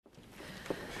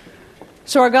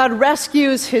So our God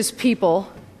rescues his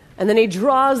people, and then he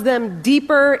draws them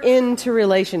deeper into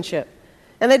relationship.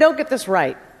 And they don't get this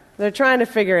right. They're trying to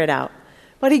figure it out.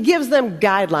 But he gives them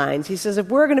guidelines. He says, if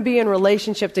we're going to be in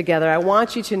relationship together, I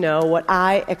want you to know what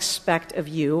I expect of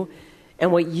you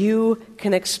and what you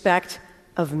can expect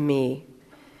of me.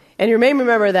 And you may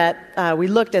remember that we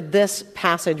looked at this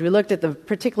passage. We looked at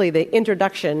particularly the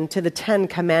introduction to the Ten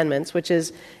Commandments, which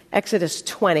is Exodus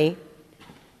 20.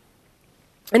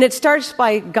 And it starts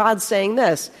by God saying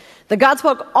this, that God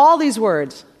spoke all these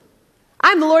words.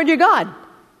 I'm the Lord your God,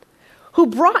 who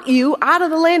brought you out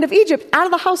of the land of Egypt, out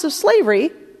of the house of slavery.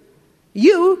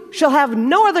 You shall have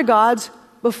no other gods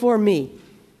before me.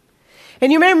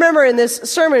 And you may remember in this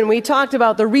sermon, we talked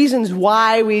about the reasons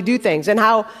why we do things, and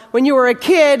how when you were a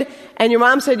kid and your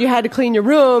mom said you had to clean your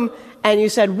room, and you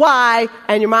said, why?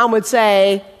 And your mom would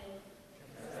say,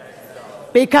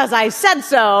 because I said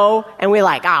so. And we're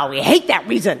like, we hate that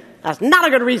reason. That's not a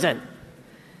good reason.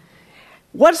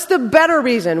 What's the better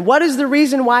reason? What is the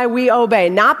reason why we obey?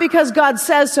 Not because God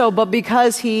says so, but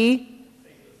because he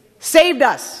saved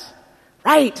us.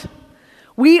 Right.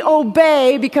 We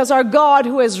obey because our God,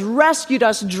 who has rescued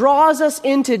us, draws us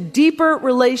into deeper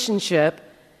relationship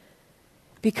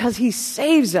because he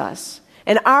saves us.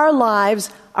 And our lives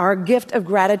are a gift of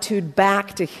gratitude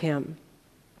back to him.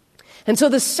 And so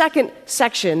the second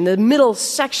section, the middle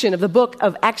section of the book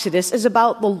of Exodus, is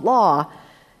about the law.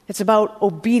 It's about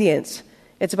obedience.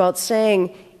 It's about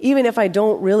saying, even if I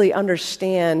don't really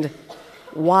understand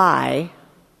why,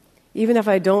 even if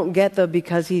I don't get the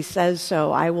because he says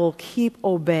so, I will keep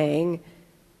obeying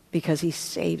because he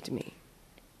saved me.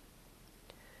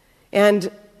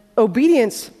 And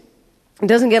obedience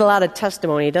doesn't get a lot of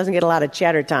testimony. It doesn't get a lot of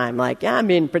chatter time. Like, I'm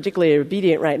being particularly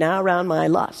obedient right now around my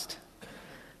lust.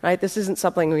 Right? This isn't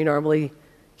something we normally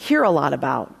hear a lot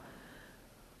about.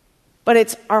 But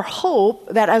it's our hope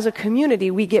that as a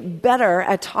community, we get better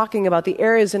at talking about the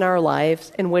areas in our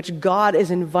lives in which God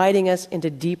is inviting us into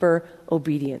deeper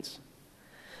obedience.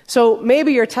 So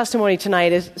maybe your testimony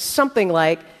tonight is something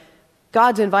like,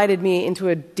 God's invited me into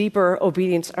a deeper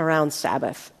obedience around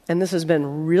Sabbath, and this has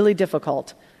been really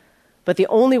difficult. But the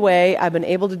only way I've been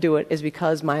able to do it is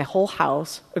because my whole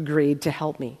house agreed to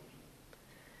help me.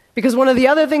 Because one of the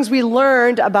other things we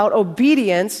learned about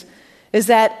obedience is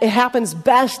that it happens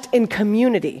best in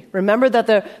community. Remember that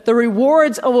the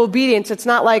rewards of obedience, it's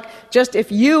not like just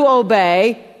if you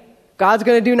obey, God's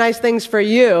going to do nice things for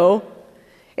you.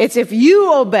 It's if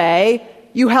you obey,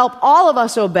 you help all of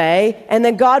us obey, and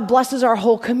then God blesses our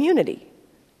whole community.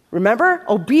 Remember,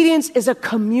 obedience is a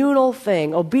communal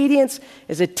thing. Obedience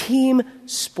is a team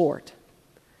sport.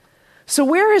 So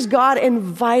where has God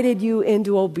invited you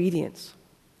into obedience?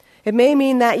 It may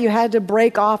mean that you had to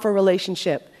break off a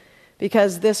relationship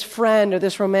because this friend or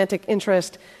this romantic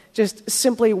interest just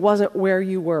simply wasn't where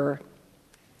you were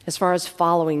as far as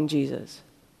following Jesus.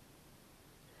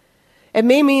 It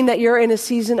may mean that you're in a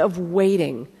season of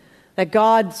waiting, that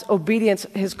God's obedience,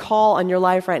 his call on your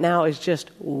life right now is just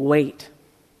wait.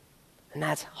 And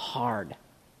that's hard.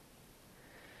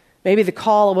 Maybe the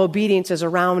call of obedience is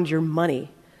around your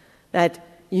money, that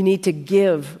you need to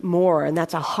give more, and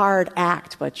that's a hard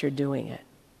act, but you're doing it.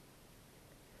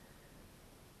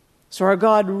 So our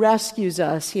God rescues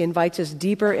us. He invites us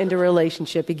deeper into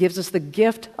relationship. He gives us the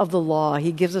gift of the law.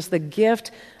 He gives us the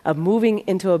gift of moving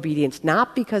into obedience,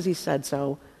 not because he said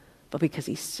so, but because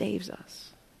he saves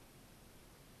us.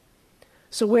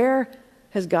 So where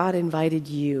has God invited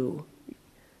you?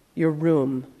 Your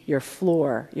room, your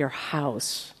floor, your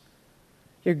house,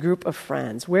 your group of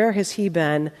friends. Where has he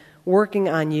been working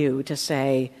on you to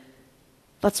say,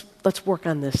 let's work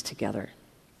on this together?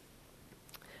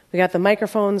 We got the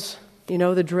microphones, you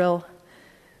know the drill.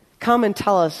 Come and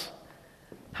tell us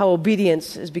how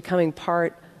obedience is becoming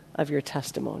part of your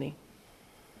testimony.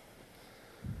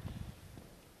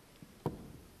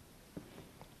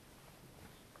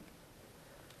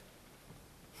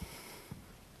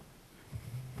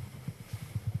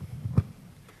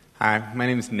 Hi, my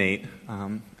name is Nate,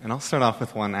 and I'll start off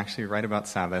with one actually right about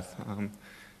Sabbath,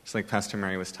 just like Pastor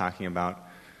Mary was talking about.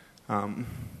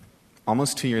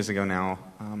 Almost 2 years ago now,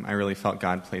 I really felt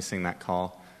God placing that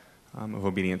call of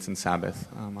obedience and Sabbath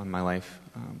on my life.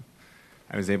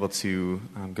 I was able to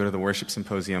go to the worship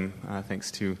symposium thanks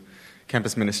to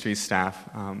campus ministries staff,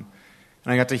 and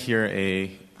I got to hear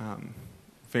a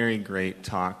very great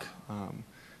talk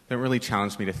that really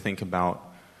challenged me to think about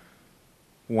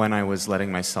when I was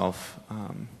letting myself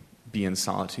be in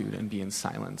solitude and be in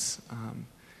silence,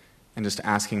 and just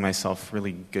asking myself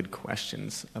really good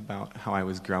questions about how I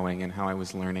was growing and how I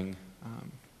was learning.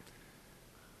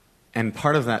 And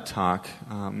part of that talk,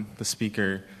 the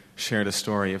speaker shared a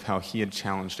story of how he had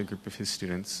challenged a group of his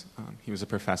students. He was a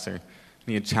professor, and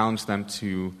he had challenged them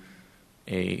to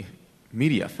a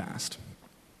media fast.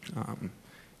 And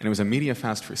it was a media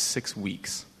fast for 6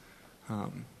 weeks.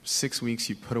 6 weeks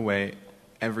you put away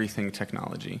everything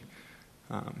technology.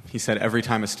 He said every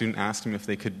time a student asked him if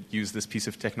they could use this piece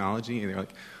of technology, they were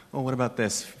like, oh, what about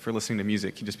this for listening to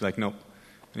music? He'd just be like, nope.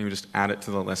 And he would just add it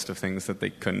to the list of things that they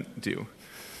couldn't do.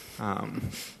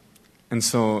 And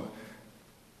so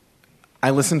I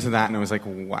listened to that and I was like,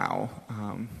 wow,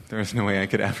 there is no way I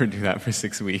could ever do that for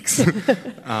 6 weeks.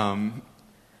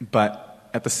 But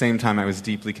at the same time, I was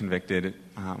deeply convicted.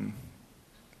 And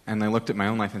I looked at my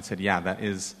own life and said, yeah,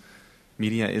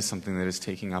 media is something that is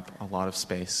taking up a lot of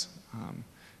space.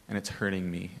 And it's hurting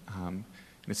me. And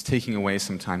it's taking away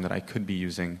some time that I could be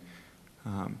using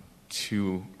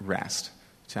to rest,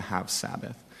 to have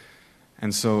Sabbath.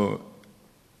 And so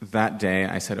that day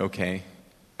I said, okay,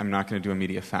 I'm not going to do a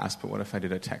media fast, but what if I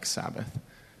did a tech Sabbath?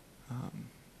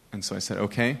 And so I said,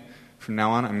 okay, from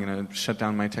now on I'm going to shut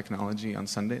down my technology on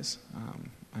Sundays.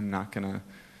 I'm not going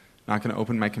to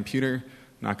open my computer,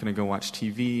 not going to go watch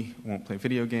TV, won't play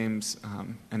video games,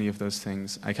 any of those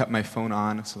things. I kept my phone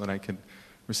on so that I could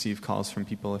receive calls from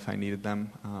people if I needed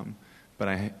them. But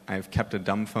I've kept a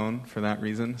dumb phone for that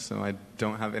reason, so I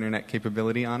don't have internet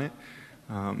capability on it.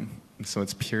 So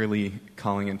it's purely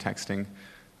calling and texting.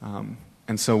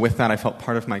 And so with that, I felt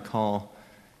part of my call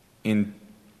in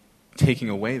taking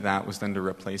away that was then to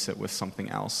replace it with something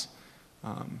else.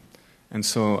 And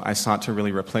so I sought to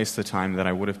really replace the time that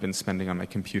I would have been spending on my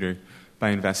computer by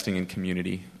investing in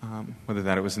community, whether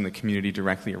that it was in the community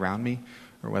directly around me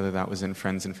or whether that was in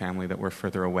friends and family that were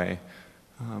further away.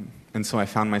 And so I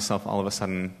found myself all of a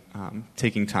sudden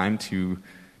taking time to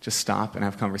just stop and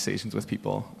have conversations with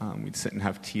people. We'd sit and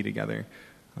have tea together.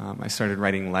 I started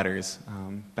writing letters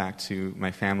back to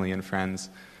my family and friends.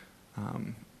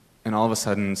 And all of a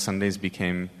sudden, Sundays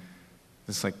became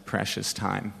this like precious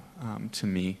time to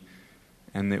me.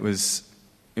 And it was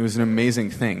an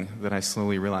amazing thing that I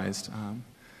slowly realized.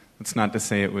 That's not to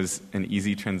say it was an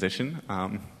easy transition.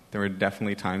 There were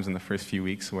definitely times in the first few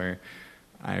weeks where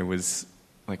I was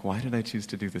like, why did I choose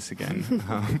to do this again?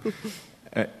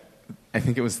 I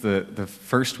think it was the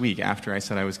first week after I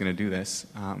said I was going to do this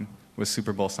was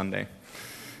Super Bowl Sunday.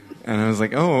 And I was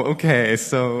like, oh, okay,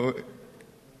 so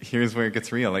here's where it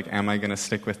gets real. Like, am I going to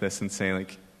stick with this and say,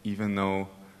 like, even though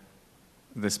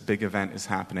this big event is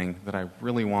happening that I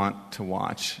really want to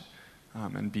watch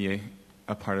and be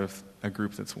a part of a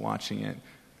group that's watching it?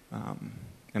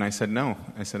 And I said no.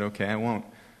 I said, okay, I won't.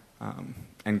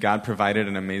 And God provided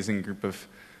an amazing group of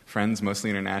friends, mostly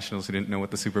internationals, who didn't know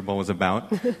what the Super Bowl was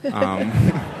about.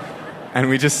 And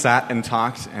we just sat and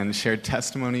talked and shared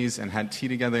testimonies and had tea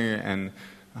together and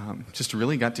just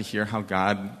really got to hear how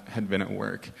God had been at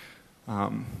work.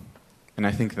 And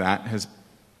I think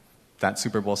that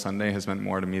Super Bowl Sunday has meant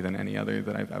more to me than any other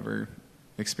that I've ever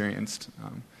experienced.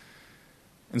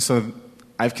 And so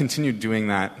I've continued doing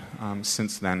that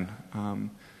since then.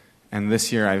 And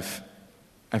this year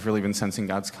I've really been sensing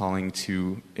God's calling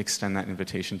to extend that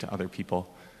invitation to other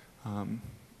people and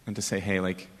to say, hey,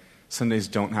 like, Sundays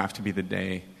don't have to be the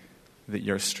day that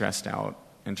you're stressed out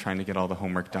and trying to get all the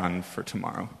homework done for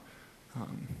tomorrow.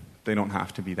 They don't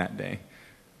have to be that day.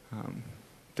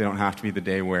 They don't have to be the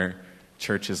day where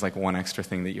church is like one extra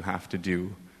thing that you have to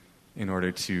do in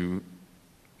order to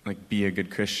like be a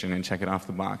good Christian and check it off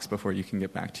the box before you can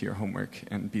get back to your homework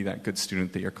and be that good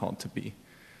student that you're called to be.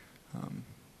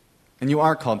 And you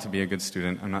are called to be a good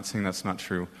student. I'm not saying that's not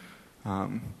true.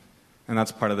 And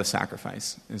that's part of the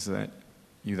sacrifice, is that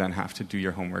you then have to do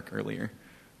your homework earlier.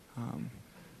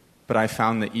 But I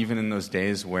found that even in those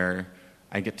days where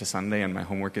I get to Sunday and my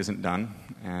homework isn't done,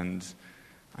 and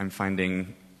I'm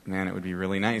finding, man, it would be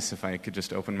really nice if I could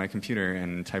just open my computer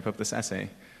and type up this essay.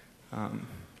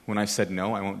 When I've said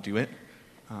no, I won't do it,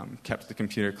 kept the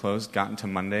computer closed, got into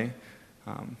Monday,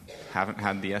 haven't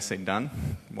had the essay done,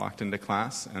 walked into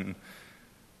class, and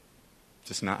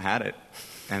just not had it.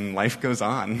 And life goes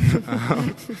on.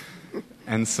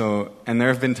 And there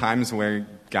have been times where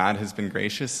God has been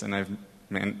gracious, and I've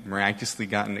miraculously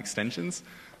gotten extensions.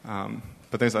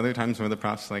 But there's other times where the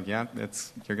prof's like, yeah,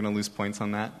 you're going to lose points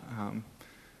on that.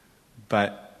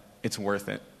 But it's worth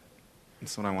it.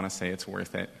 That's what I want to say. It's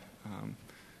worth it.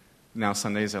 Now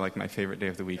Sundays are like my favorite day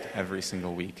of the week every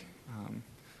single week.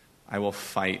 I will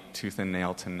fight tooth and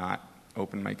nail to not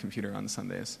open my computer on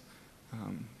Sundays.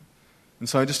 And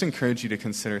so I just encourage you to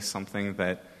consider something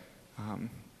that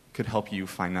could help you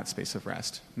find that space of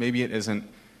rest. Maybe it isn't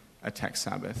a tech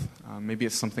Sabbath. Maybe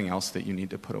it's something else that you need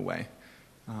to put away.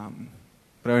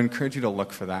 But I would encourage you to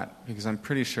look for that, because I'm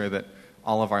pretty sure that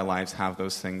all of our lives have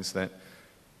those things that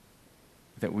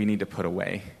we need to put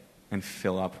away and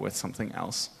fill up with something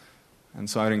else. And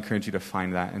so I would encourage you to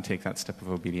find that and take that step of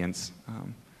obedience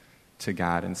to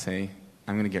God and say,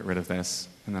 I'm going to get rid of this,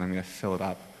 and then I'm going to fill it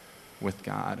up with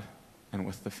God and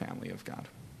with the family of God.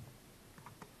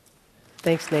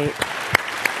 Thanks, Nate.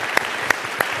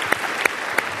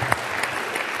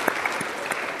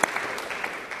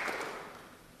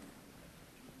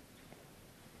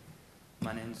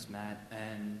 My name's Matt,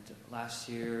 and last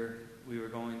year we were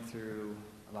going through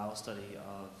a Bible study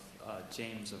of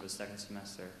James over the second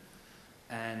semester.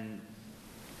 And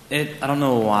I don't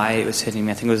know why it was hitting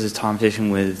me. I think it was a conversation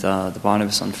with the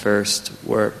Barnabas on First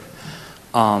Work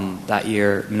that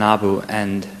year, Nabu,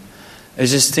 and I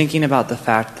was just thinking about the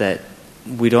fact that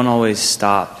we don't always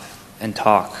stop and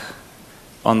talk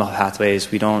on the pathways.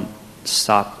 We don't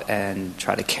stop and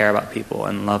try to care about people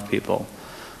and love people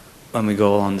when we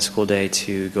go on the school day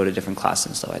to go to different classes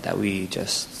and stuff like that. We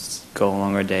just go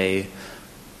along our day.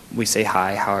 We say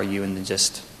hi, how are you, and then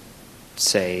just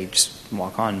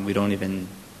walk on. We don't even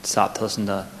stop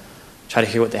to try to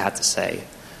hear what they have to say.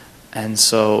 And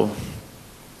so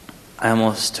I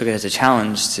almost took it as a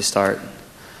challenge to start,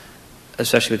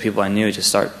 especially with people I knew, just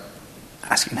start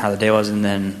asking how the day was, and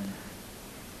then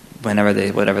whatever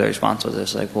the response was, it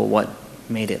was like, well, what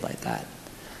made it like that?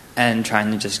 And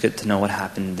trying to just get to know what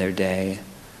happened in their day.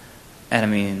 And I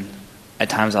mean, at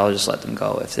times I'll just let them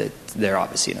go if they're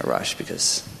obviously in a rush,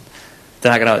 because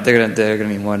they're gonna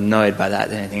be more annoyed by that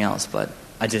than anything else. But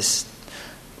I just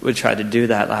would try to do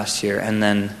that last year, and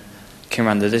then came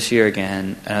around to this year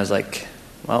again, and I was like,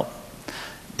 well,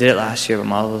 did it last year, but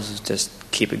might as well just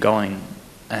keep it going.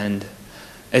 And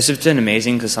it's just been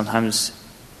amazing, because sometimes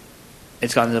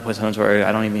it's gotten to the point where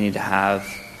I don't even need to have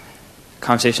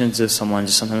conversations with someone.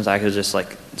 Just sometimes I could just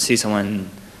see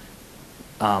someone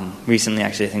recently,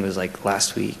 actually I think it was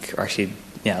last week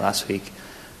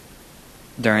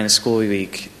during the school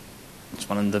week.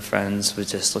 One of the friends was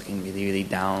just looking really, really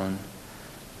down,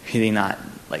 really not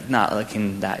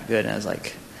looking that good, and I was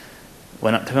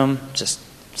went up to him, just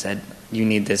said, you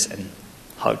need this, and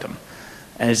hugged him.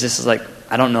 And it's just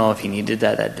I don't know if he needed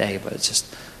that day, but it's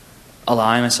just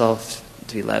allowing myself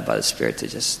to be led by the Spirit to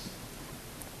just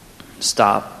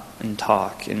stop and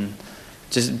talk and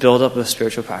just build up a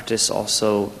spiritual practice.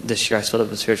 Also, this year I built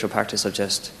up a spiritual practice of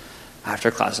just,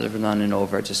 after classes were done and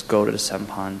over, just go to the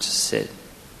Sempan, just sit,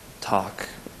 talk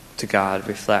to God,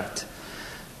 reflect.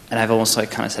 And I've almost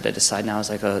kind of set it aside now as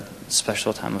a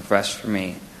special time of rest for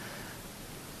me.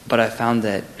 But I found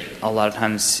that a lot of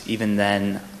times, even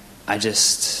then, I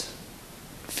just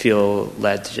feel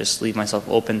led to just leave myself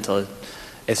open to,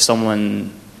 if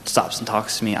someone stops and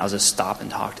talks to me, I'll just stop and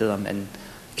talk to them and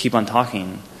keep on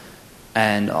talking.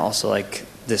 And also,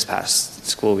 this past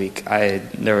school week,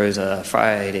 there was a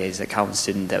Fridays at Calvin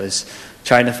student that was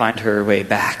trying to find her way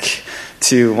back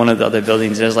to one of the other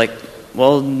buildings. And I was like,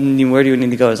 well, where do you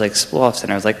need to go? It was School Off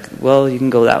Center. I was like, well, you can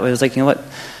go that way. I was like, you know what?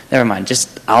 Never mind.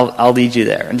 Just I'll lead you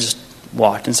there. And just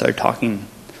walked and started talking.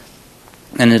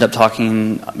 Ended up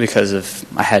talking because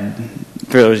I had,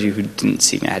 for those of you who didn't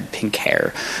see me, I had pink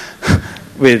hair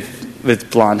with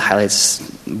blonde highlights,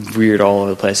 weird all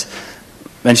over the place.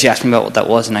 Then she asked me about what that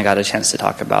was, and I got a chance to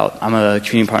talk about. I'm a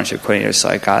community partnership coordinator, so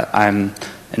I'm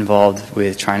involved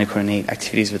with trying to coordinate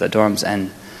activities with the dorms,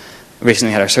 and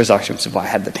recently had our service auction, which is why I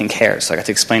had the pink hair. So I got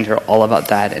to explain to her all about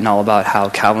that and all about how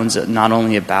Calvin's not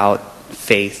only about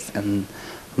faith and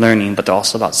learning, but they're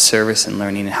also about service and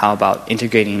learning, and how about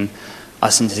integrating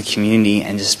us into the community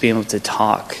and just being able to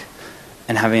talk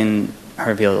and having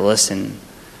her be able to listen.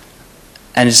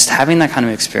 And just having that kind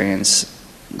of experience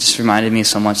just reminded me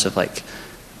so much of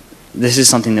this is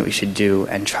something that we should do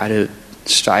and try to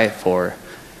strive for.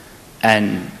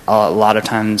 And a lot of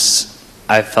times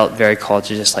I felt very called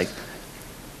to just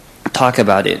talk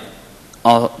about it.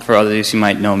 For others, you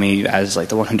might know me as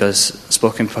the one who does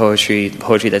spoken poetry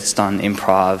that's done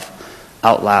improv,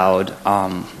 out loud,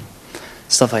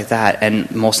 stuff like that. And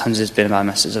most times it's been about a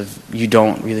message of you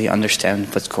don't really understand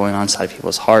what's going on inside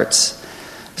people's hearts.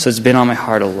 So it's been on my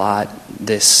heart a lot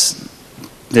this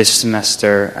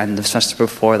semester and the semester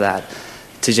before that,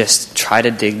 to just try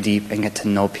to dig deep and get to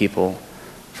know people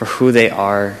for who they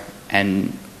are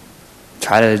and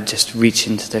try to just reach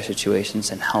into their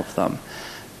situations and help them.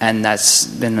 And that's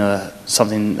been a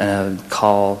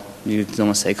call, you could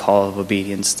almost say call of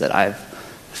obedience, that I've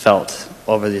felt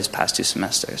over these past 2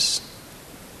 semesters.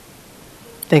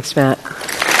 Thanks, Matt.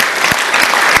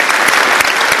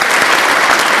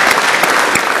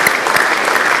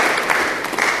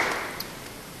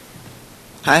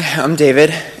 Hi, I'm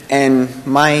David, and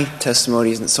my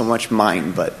testimony isn't so much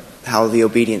mine, but how the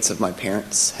obedience of my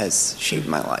parents has shaped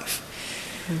my life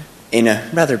in a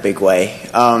rather big way.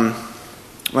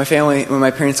 My family, when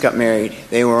my parents got married,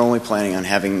 they were only planning on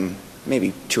having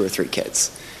maybe 2 or 3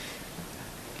 kids.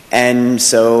 And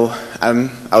so I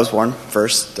was born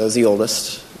first. I was the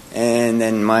oldest. And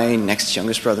then my next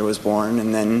youngest brother was born,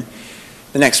 and then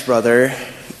the next brother.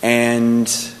 And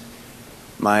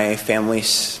my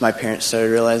parents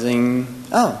started realizing,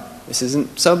 oh, this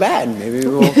isn't so bad. Maybe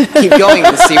we'll keep going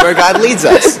and see where God leads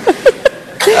us.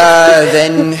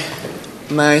 Then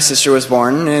my sister was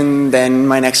born, and then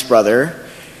my next brother.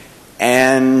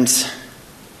 And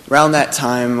around that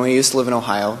time, we used to live in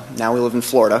Ohio. Now we live in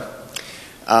Florida.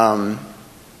 A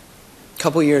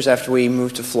couple years after we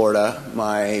moved to Florida,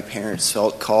 my parents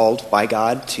felt called by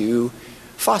God to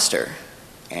foster.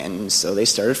 And so they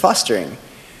started fostering.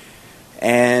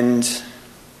 And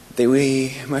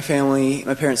my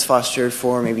parents fostered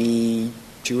for maybe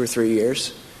 2 or 3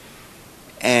 years.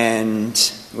 And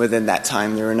within that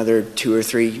time, there were another 2 or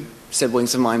 3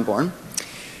 siblings of mine born.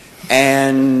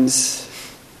 And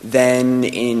then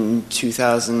in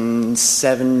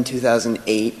 2007,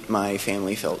 2008, my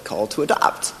family felt called to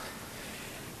adopt.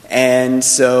 And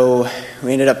so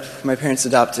my parents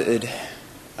adopted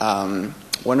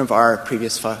one of their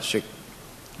previous foster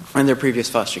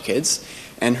kids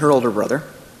and her older brother,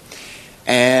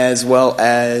 as well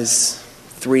as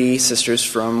 3 sisters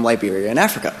from Liberia and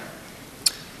Africa.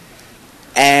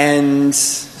 And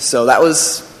so that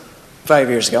was 5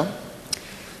 years ago.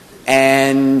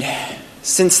 And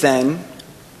since then,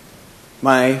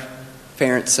 my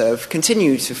parents have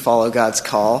continued to follow God's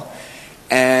call,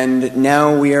 and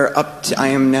now we are up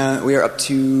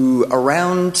to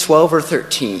around 12 or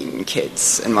 13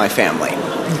 kids in my family.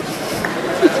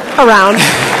 Around,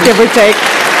 give or take.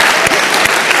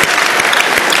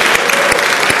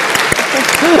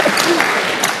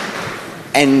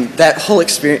 And the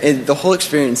whole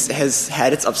experience has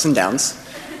had its ups and downs.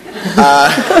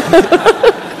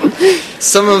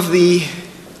 Some of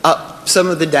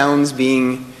the downs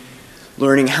being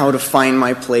learning how to find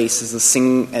my place as a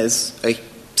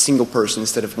single person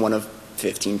instead of one of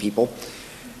 15 people,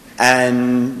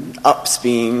 and ups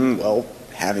being, well,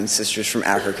 having sisters from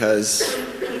Africa is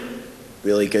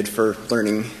really good for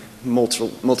learning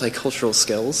multicultural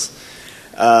skills.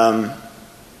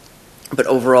 But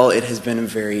overall, it has been a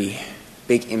very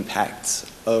big impact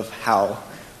of how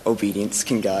obedience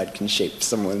God can shape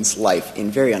someone's life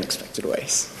in very unexpected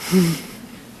ways.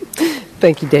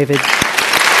 Thank you, David.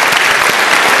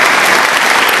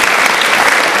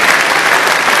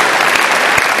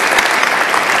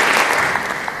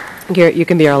 Garrett, you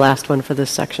can be our last one for this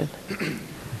section.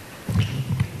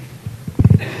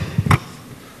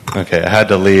 Okay, I had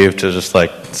to leave to just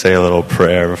say a little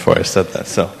prayer before I said that.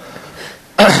 So,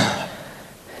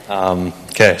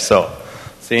 okay, so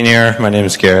senior, my name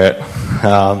is Garrett.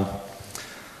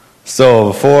 So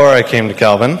before I came to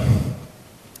Calvin,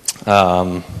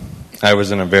 I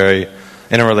was in a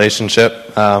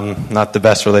relationship, not the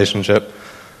best relationship.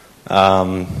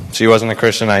 She wasn't a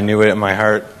Christian. I knew it in my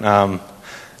heart, and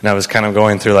I was kind of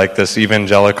going through this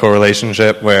evangelical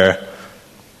relationship where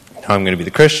I'm going to be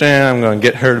the Christian, I'm going to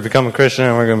get her to become a Christian,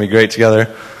 and we're going to be great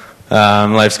together.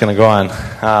 Life's going to go on.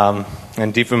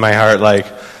 And deep in my heart, I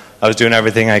was doing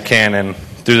everything I can, and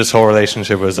through this whole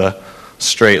relationship was a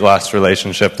straight lost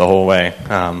relationship the whole way.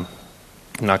 I'm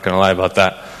not going to lie about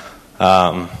that.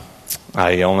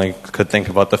 I only could think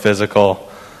about the physical,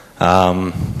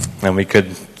 and we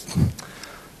could,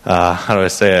 how do I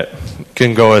say it?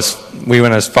 We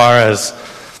went as far as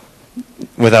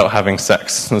without having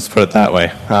sex. Let's put it that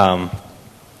way.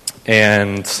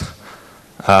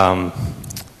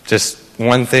 Just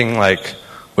one thing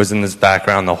was in this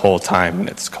background the whole time, and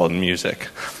it's called music.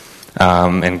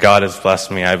 And God has blessed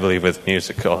me, I believe, with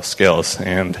musical skills.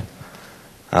 And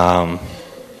I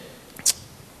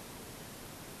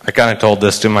kind of told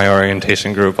this to my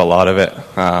orientation group, a lot of it,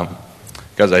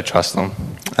 because I trust them.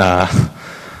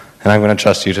 And I'm going to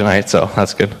trust you tonight, so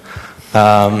that's good.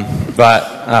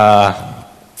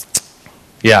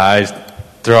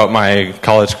 Throughout my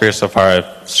college career so far,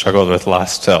 I've struggled with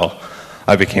lust till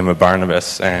I became a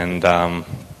Barnabas. And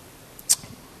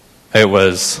it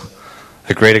was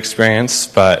a great experience,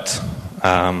 but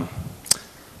God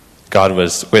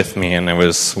was with me. And it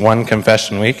was one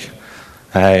confession week.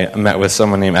 I met with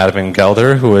someone named Adam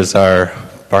Gelder, who was our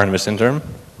Barnabas intern.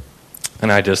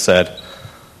 And I just said,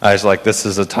 this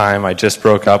is a time I just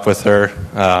broke up with her.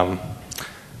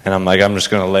 And I'm just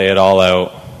going to lay it all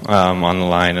out on the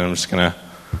line, and I'm just going to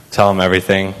tell him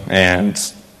everything, and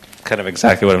kind of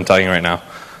exactly what I'm telling you right now.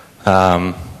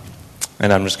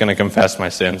 and I'm just going to confess my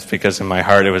sins, because in my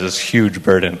heart it was this huge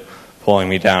burden pulling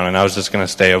me down, and I was just going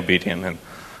to stay obedient. And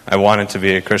I wanted to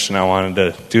be a Christian. I wanted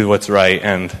to do what's right,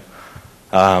 and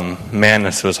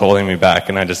madness was holding me back,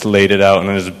 and I just laid it out and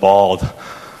I just bawled,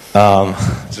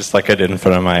 just like I did in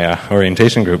front of my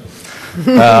orientation group.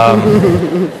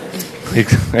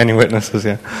 Any witnesses?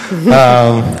 Yeah.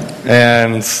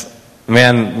 And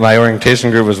man, my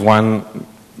orientation group was one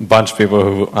bunch of people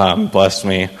who blessed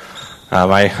me.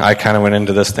 I kind of went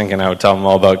into this thinking I would tell them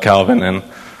all about Calvin, and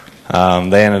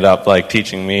they ended up like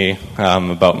teaching me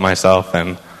about myself.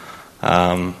 And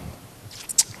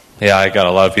yeah, I got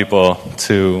a lot of people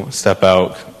to step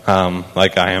out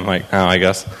like I am right now, I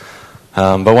guess.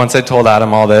 But once I told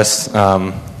Adam all this,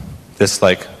 this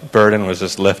like burden was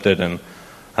just lifted, and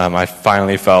I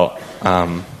finally felt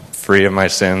free of my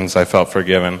sins. I felt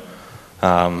forgiven.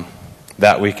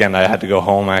 That weekend I had to go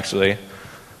home, actually.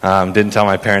 Didn't tell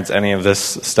my parents any of this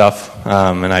stuff,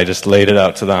 and I just laid it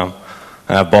out to them.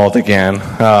 And I bawled again.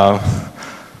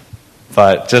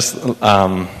 But just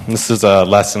this is a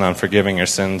lesson on forgiving your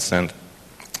sins and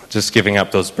just giving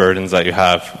up those burdens that you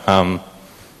have,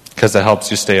 because it helps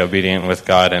you stay obedient with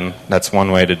God, and that's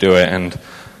one way to do it. And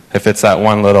if it's that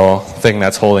one little thing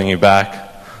that's holding you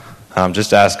back,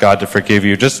 just ask God to forgive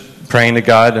you. Just praying to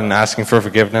God and asking for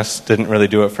forgiveness didn't really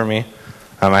do it for me.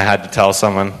 I had to tell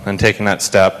someone, and taking that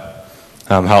step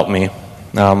helped me.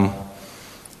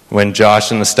 When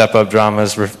Josh in the Step Up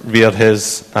dramas revealed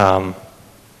his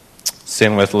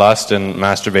sin with lust and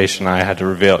masturbation, I had to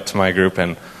reveal it to my group.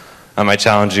 And I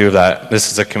challenge you that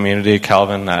this is a community,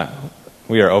 Calvin, that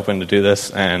we are open to do this.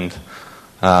 And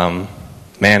man,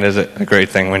 is it a great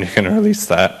thing when you can release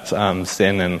that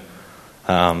sin and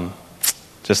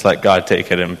just let God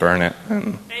take it and burn it.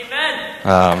 And,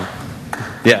 amen.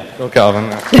 Yeah, go Calvin.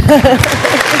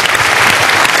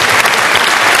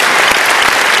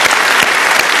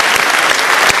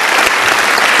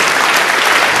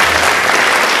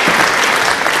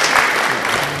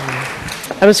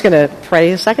 I'm just going to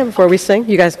pray a second before we sing.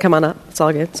 You guys come on up. It's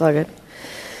all good. It's all good.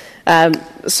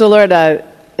 So, Lord,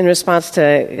 in response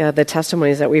to the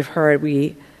testimonies that we've heard,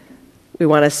 we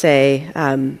want to say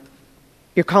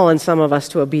you're calling some of us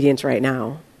to obedience right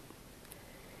now.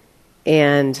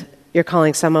 And you're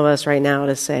calling some of us right now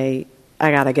to say,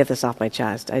 I got to get this off my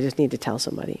chest. I just need to tell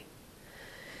somebody.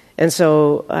 And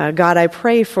so, God, I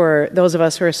pray for those of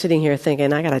us who are sitting here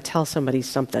thinking, I got to tell somebody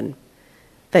something,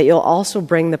 that you'll also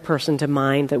bring the person to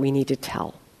mind that we need to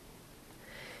tell.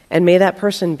 And may that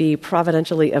person be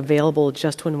providentially available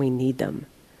just when we need them.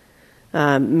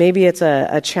 Maybe it's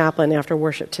a chaplain after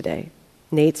worship today.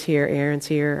 Nate's here, Aaron's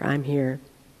here, I'm here.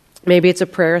 Maybe it's a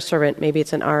prayer servant, maybe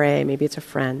it's an RA, maybe it's a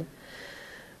friend.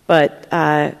 But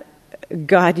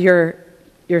God, you're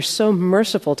so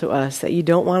merciful to us that you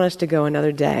don't want us to go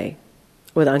another day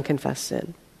with unconfessed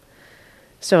sin.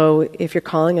 So if you're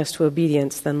calling us to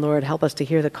obedience, then Lord, help us to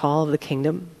hear the call of the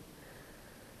kingdom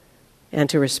and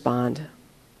to respond.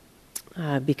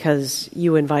 Because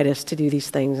you invite us to do these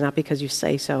things, not because you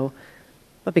say so,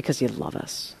 but because you love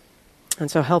us. And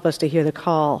so help us to hear the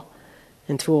call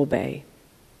and to obey.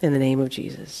 In the name of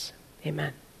Jesus,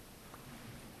 amen.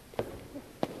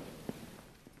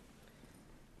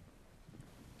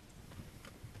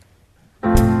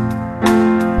 Please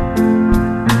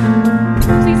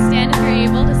stand if you're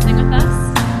able to sing with us.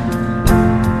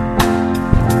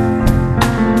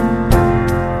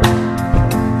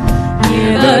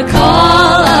 Hear the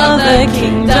call of the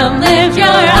kingdom, lift your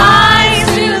eyes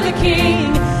to the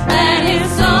King. Let his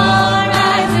song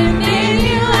rise within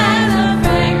you as a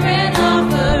fragrant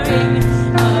offering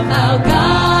of how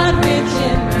God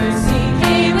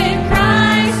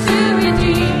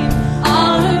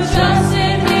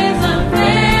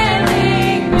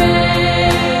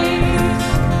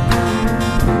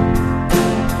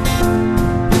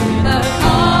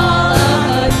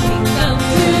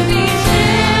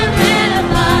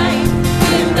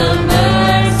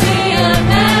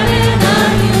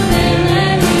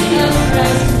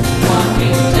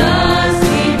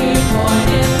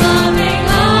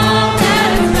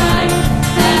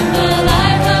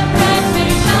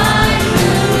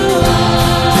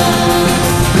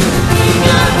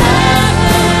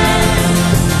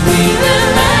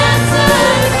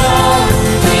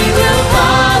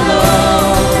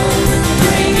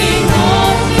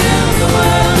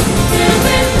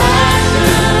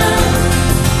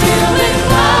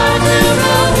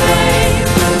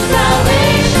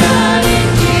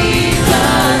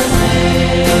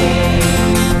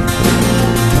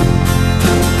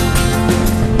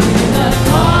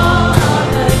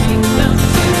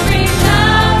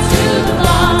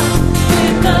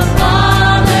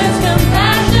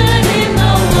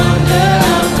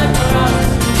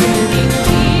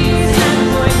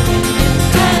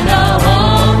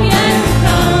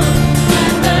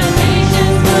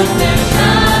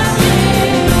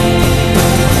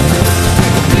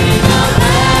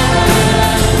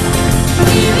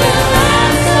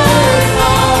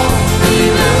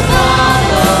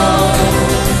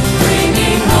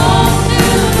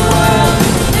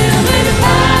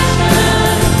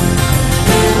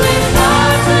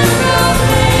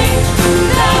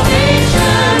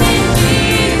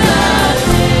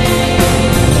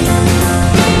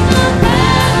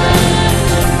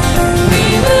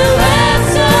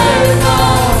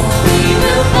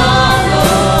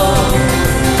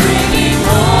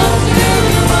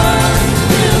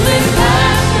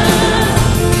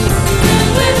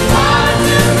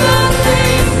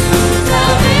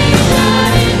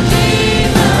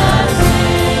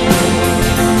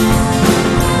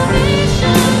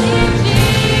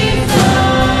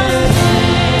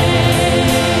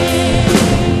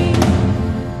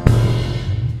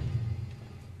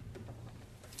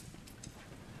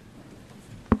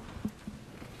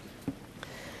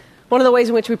One of the ways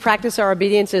in which we practice our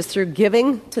obedience is through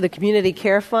giving to the Community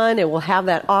Care Fund, and we'll have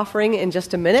that offering in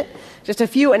just a minute. Just a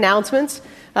few announcements.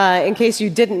 In case you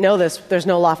didn't know this, there's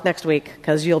no loft next week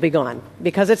because you'll be gone.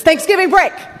 Because it's Thanksgiving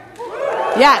break.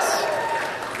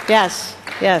 Yes.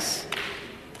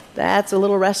 That's a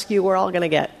little rescue we're all going to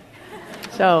get.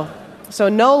 So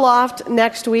no loft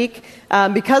next week.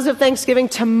 Because of Thanksgiving,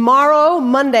 tomorrow,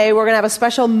 Monday, we're going to have a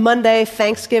special Monday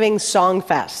Thanksgiving Song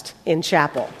Fest in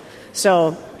chapel.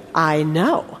 So I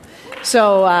know.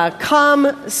 So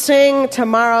come sing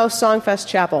tomorrow, Songfest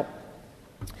Chapel.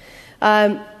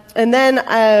 And then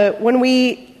when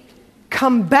we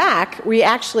come back, we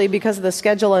actually, because of the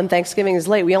schedule and Thanksgiving is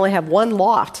late, we only have one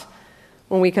loft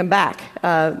when we come back.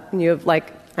 And you have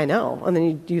I know, and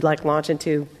then you launch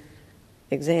into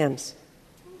exams.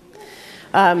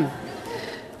 But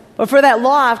for that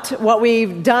loft, what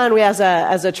we've done as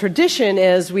a tradition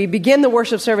is we begin the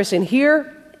worship service in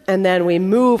here, and then we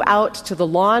move out to the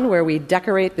lawn where we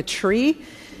decorate the tree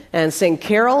and sing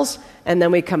carols. And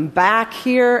then we come back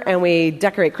here and we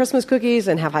decorate Christmas cookies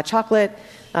and have hot chocolate.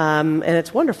 And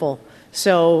it's wonderful.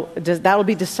 So that will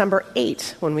be December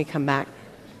 8th when we come back.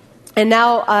 And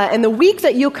now, in the week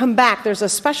that you'll come back, there's a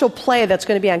special play that's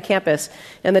going to be on campus.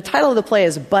 And the title of the play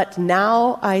is But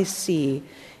Now I See.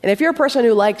 And if you're a person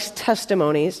who likes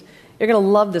testimonies, you're going to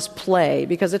love this play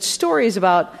because it's stories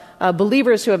about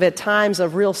believers who have had times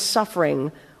of real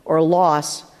suffering or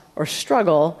loss or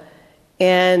struggle,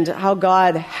 and how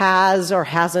God has or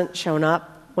hasn't shown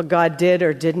up, what God did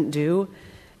or didn't do.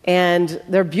 And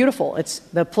they're beautiful.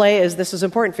 The play is, this is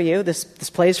important for you, this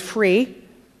play is free.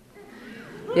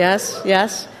 Yes.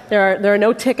 There are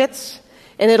no tickets.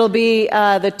 And it'll be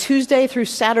the Tuesday through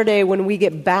Saturday when we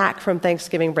get back from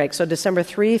Thanksgiving break. So December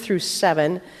 3 through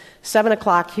 7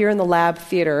 o'clock here in the Lab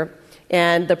Theater.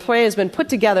 And the play has been put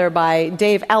together by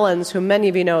Dave Ellens, who many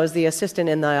of you know is the assistant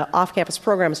in the off-campus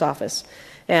programs office.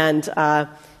 And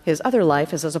his other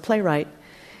life is as a playwright.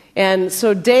 And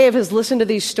so Dave has listened to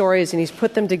these stories and he's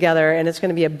put them together, and it's going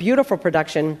to be a beautiful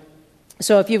production.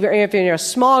 So if you're in a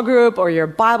small group or your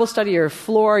Bible study, your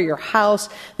floor, your house,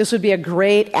 this would be a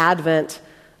great Advent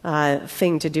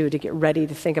thing to do to get ready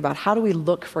to think about how do we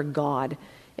look for God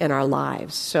in our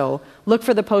lives. So look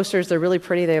for the posters. They're really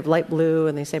pretty. They have light blue,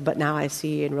 and they say, But Now I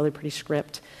See, and really pretty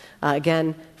script.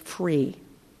 Again, free.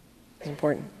 It's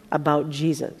important. About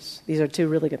Jesus. These are two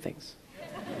really good things.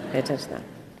 Pay attention to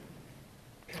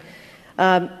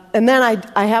that. And then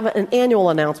I have an annual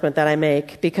announcement that I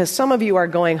make because some of you are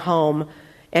going home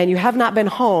and you have not been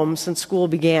home since school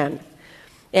began.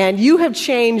 And you have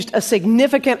changed a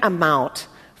significant amount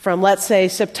from, let's say,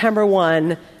 September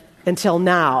 1 until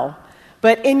now.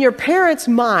 But in your parents'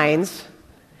 minds,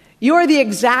 you are the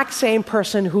exact same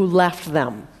person who left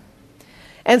them.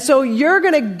 And so you're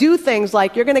going to do things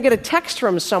like you're going to get a text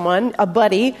from someone, a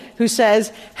buddy, who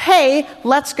says, hey,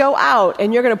 let's go out.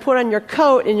 And you're going to put on your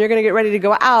coat and you're going to get ready to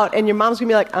go out. And your mom's going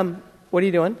to be like, what are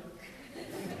you doing?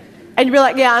 And you'll be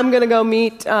like, yeah, I'm going to go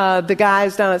meet the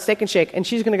guys down at Steak and Shake. And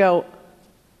she's going to go,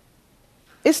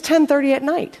 it's 10:30 at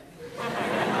night.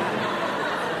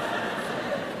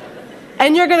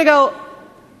 And you're going to go,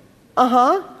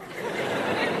 uh-huh.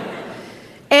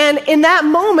 And in that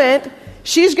moment,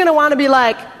 she's going to want to be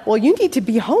like, well, you need to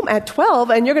be home at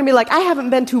 12. And you're going to be like, I haven't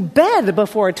been to bed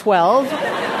before 12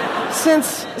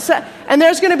 and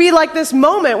there's going to be like this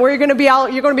moment where you're going to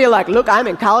be like, look, I'm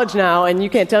in college now and you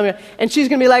can't tell me. And she's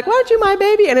going to be like, aren't you my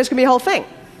baby? And it's going to be a whole thing.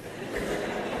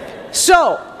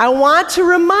 So I want to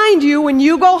remind you when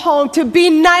you go home to be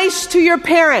nice to your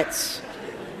parents.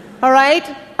 All right?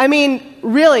 I mean,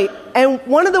 really. And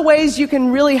one of the ways you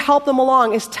can really help them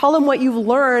along is tell them what you've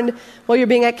learned while you're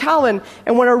being at Calvin.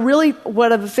 And one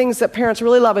of the things that parents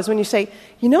really love is when you say,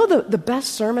 you know the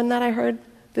best sermon that I heard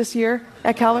this year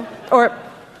at Calvin? Or,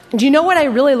 do you know what I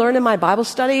really learned in my Bible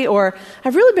study? Or,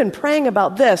 I've really been praying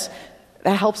about this.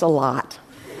 That helps a lot.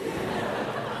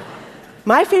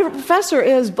 My favorite professor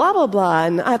is blah, blah, blah,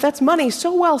 and that's money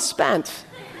so well spent.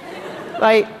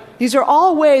 Right? These are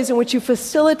all ways in which you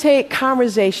facilitate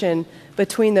conversation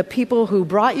between the people who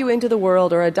brought you into the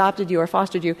world or adopted you or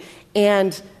fostered you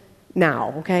and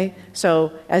now, okay?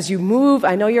 So as you move,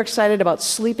 I know you're excited about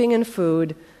sleeping and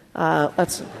food.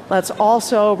 Let's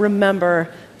also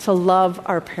remember to love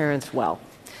our parents well.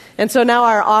 And so now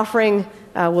our offering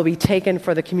will be taken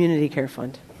for the Community Care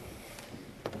Fund.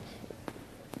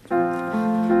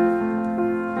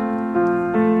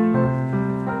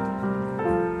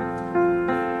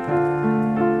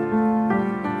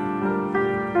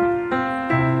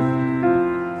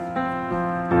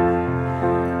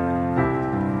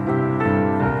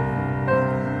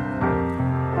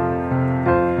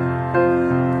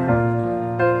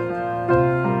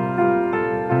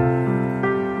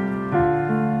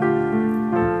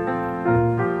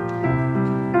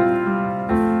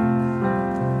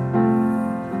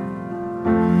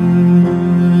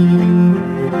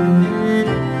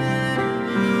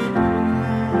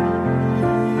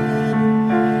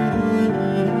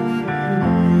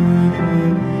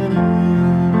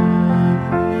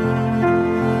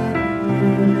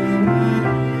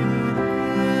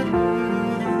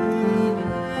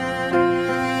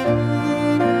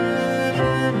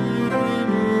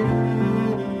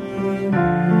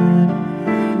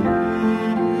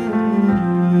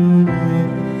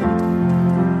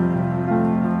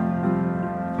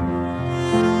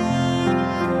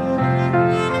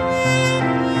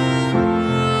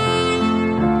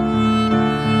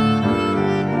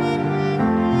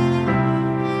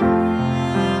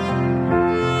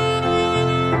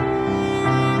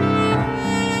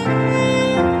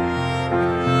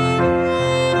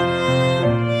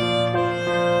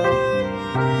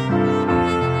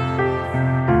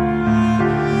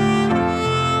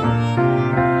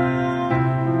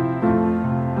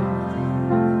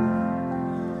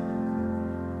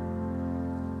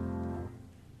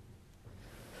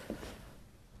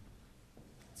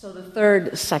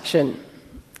 third section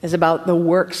is about the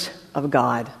works of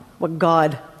God, what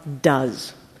God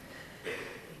does.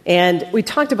 And we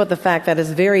talked about the fact that it's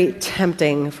very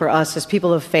tempting for us as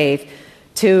people of faith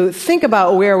to think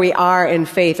about where we are in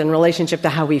faith in relationship to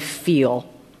how we feel.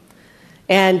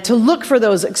 And to look for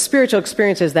those spiritual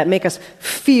experiences that make us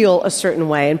feel a certain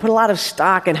way and put a lot of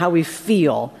stock in how we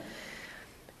feel.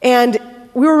 And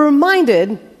we were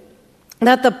reminded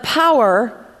that the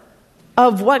power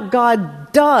of what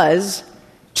God does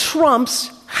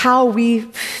trumps how we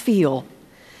feel.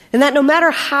 And that no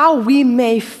matter how we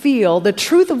may feel, the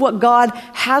truth of what God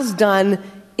has done,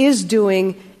 is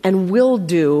doing, and will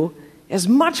do is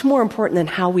much more important than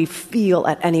how we feel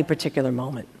at any particular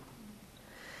moment.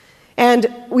 And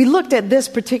we looked at this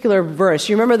particular verse.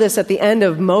 You remember this at the end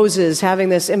of Moses having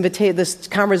this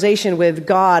conversation with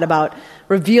God about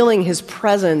revealing his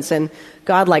presence, and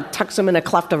God tucks him in a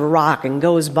cleft of a rock and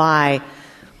goes by.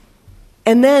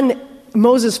 And then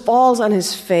Moses falls on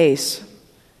his face.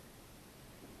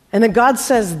 And then God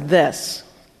says this.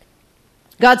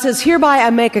 God says, "Hereby I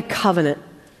make a covenant.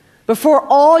 Before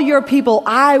all your people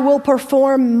I will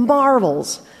perform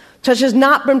marvels, such as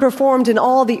not been performed in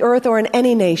all the earth or in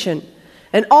any nation.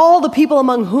 And all the people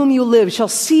among whom you live shall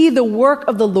see the work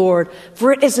of the Lord,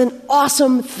 for it is an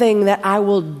awesome thing that I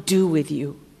will do with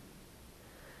you."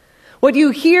 What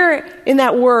you hear in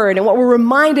that word and what we're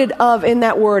reminded of in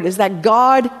that word is that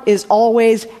God is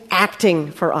always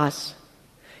acting for us.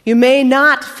 You may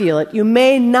not feel it, you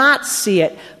may not see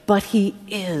it, but he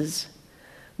is.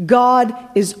 God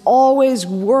is always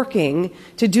working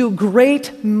to do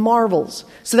great marvels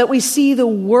so that we see the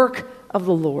work of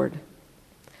the Lord.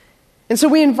 And so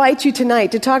we invite you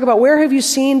tonight to talk about, where have you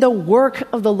seen the work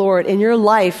of the Lord in your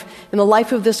life, in the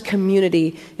life of this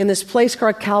community, in this place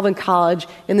called Calvin College,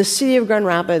 in the city of Grand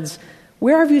Rapids?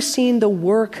 Where have you seen the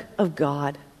work of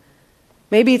God?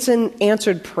 Maybe it's an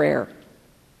answered prayer.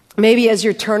 Maybe as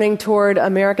you're turning toward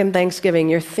American Thanksgiving,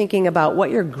 you're thinking about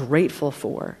what you're grateful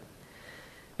for.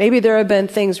 Maybe there have been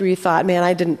things where you thought, man,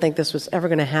 I didn't think this was ever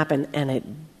going to happen, and it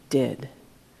did.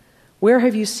 Where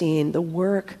have you seen the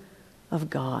work of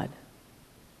God?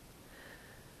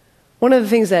 One of the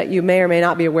things that you may or may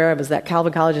not be aware of is that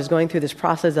Calvin College is going through this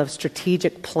process of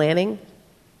strategic planning,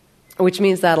 which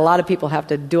means that a lot of people have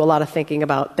to do a lot of thinking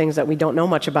about things that we don't know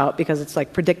much about, because it's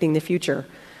like predicting the future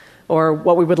or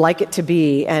what we would like it to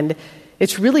be. And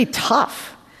it's really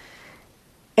tough.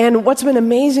 And what's been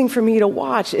amazing for me to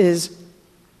watch is,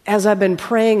 as I've been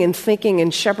praying and thinking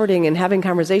and shepherding and having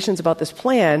conversations about this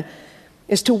plan,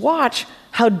 is to watch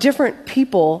how different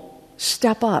people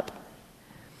step up.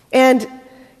 And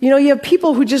you have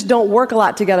people who just don't work a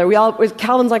lot together.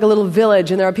 Calvin's like a little village,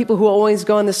 and there are people who always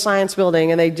go in the science building,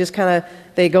 and they just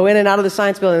they go in and out of the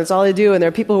science building. That's all they do. And there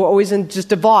are people who are always in just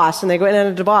DeVos, and they go in and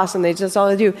out of DeVos, and that's all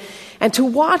they do. And to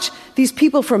watch these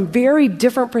people from very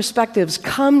different perspectives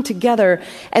come together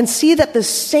and see that the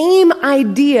same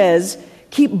ideas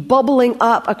keep bubbling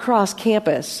up across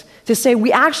campus, to say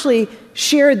we actually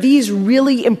share these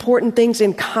really important things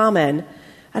in common.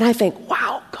 And I think,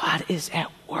 wow, God is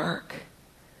at work.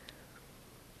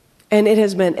 And it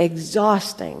has been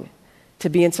exhausting to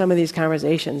be in some of these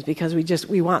conversations, because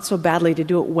we want so badly to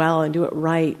do it well and do it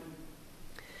right.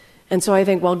 And so I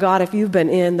think, well, God, if you've been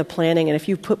in the planning and if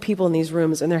you've put people in these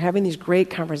rooms and they're having these great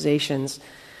conversations,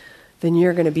 then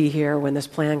you're going to be here when this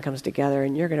plan comes together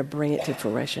and you're going to bring it to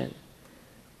fruition.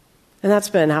 And that's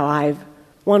been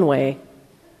one way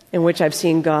in which I've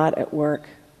seen God at work.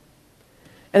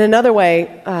 And another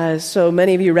way, so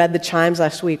many of you read the Chimes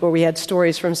last week, where we had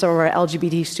stories from some of our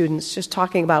LGBT students just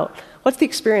talking about what's the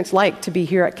experience like to be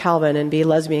here at Calvin and be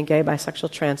lesbian, gay, bisexual,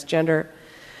 transgender.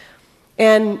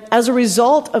 And as a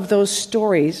result of those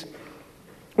stories,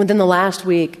 within the last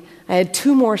week, I had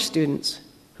 2 more students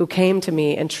who came to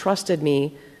me and trusted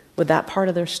me with that part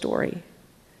of their story,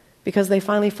 because they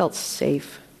finally felt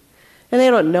safe. And they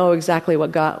don't know exactly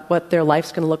what their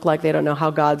life's going to look like. They don't know how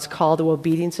God's call to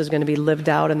obedience is going to be lived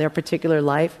out in their particular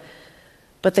life.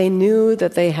 But they knew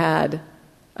that they had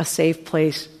a safe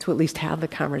place to at least have the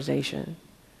conversation.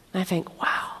 And I think,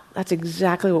 wow, that's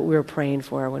exactly what we were praying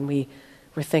for when we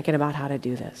were thinking about how to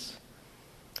do this.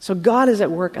 So God is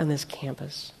at work on this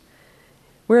campus.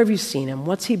 Where have you seen him?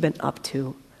 What's he been up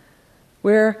to?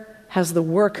 Where has the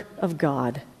work of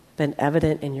God been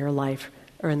evident in your life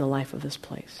or in the life of this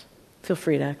place? Feel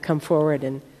free to come forward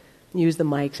and use the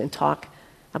mics and talk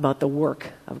about the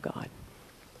work of God.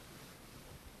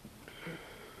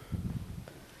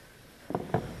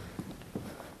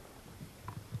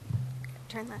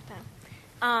 Turn that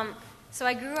down. So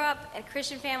I grew up at a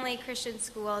Christian family, Christian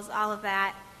schools, all of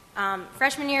that.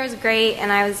 Freshman year was great,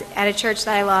 and I was at a church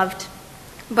that I loved.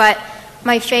 But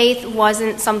my faith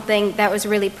wasn't something that was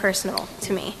really personal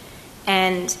to me.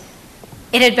 And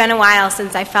it had been a while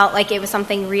since I felt like it was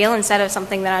something real instead of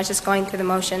something that I was just going through the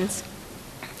motions.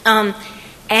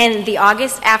 And the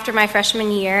August after my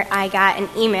freshman year, I got an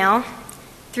email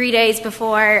 3 days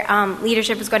before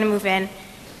leadership was going to move in,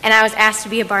 and I was asked to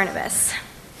be a Barnabas.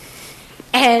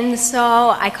 And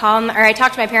so I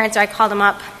talked to my parents, or I called them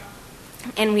up,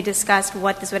 and we discussed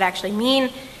what this would actually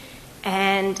mean.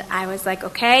 And I was like,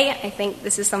 okay, I think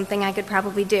this is something I could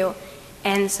probably do.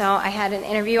 And so I had an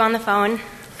interview on the phone,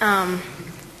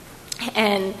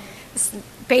 and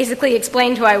basically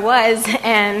explained who I was,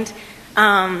 and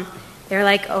they were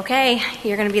like, okay,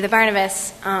 you're going to be the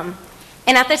Barnabas. And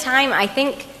at the time, I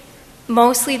think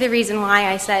mostly the reason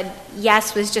why I said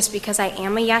yes was just because I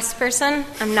am a yes person.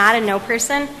 I'm not a no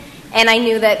person. And I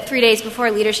knew that 3 days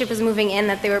before leadership was moving in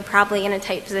that they were probably in a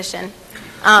tight position.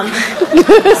 So,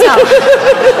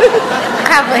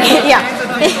 probably, yeah.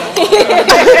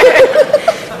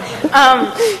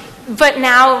 But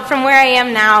now, from where I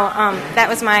am now, that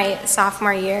was my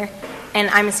sophomore year, and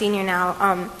I'm a senior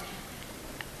now.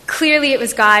 Clearly it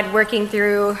was God working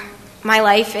through my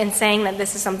life and saying that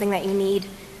this is something that you need.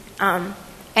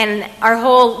 And our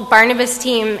whole Barnabas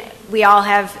team, we all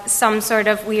have some sort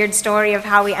of weird story of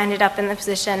how we ended up in the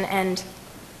position, and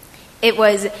it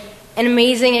was an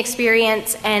amazing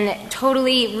experience and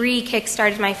totally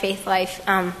re-kickstarted my faith life.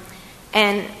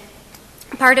 And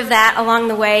part of that along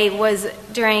the way was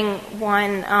during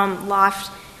one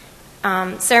Loft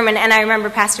sermon, and I remember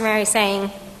Pastor Mary saying,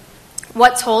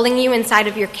 "What's holding you inside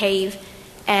of your cave?"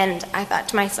 And I thought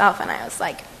to myself, and I was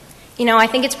like, I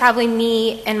think it's probably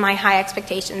me and my high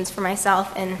expectations for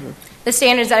myself and the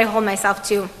standards that I hold myself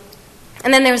to.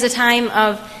 And then there was a time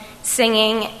of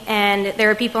singing, and there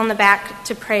were people in the back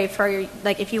to pray for,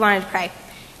 like, if you wanted to pray.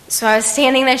 So I was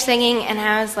standing there singing, and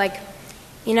I was like,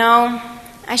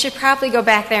 I should probably go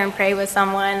back there and pray with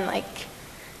someone. Like,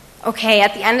 okay,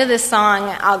 at the end of this song,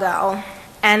 I'll go.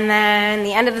 And then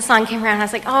the end of the song came around, and I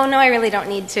was like, oh, no, I really don't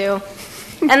need to.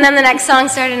 And then the next song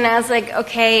started, and I was like,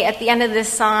 okay, at the end of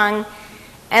this song.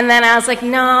 And then I was like,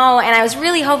 no. And I was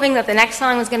really hoping that the next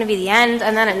song was going to be the end.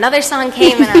 And then another song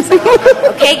came, and I was like,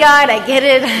 okay, God, I get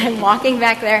it. I'm walking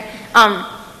back there.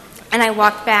 And I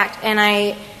walked back, and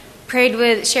I prayed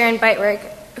with Sharon Beitwerk,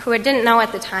 who I didn't know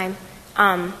at the time.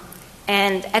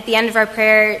 And at the end of our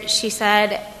prayer, she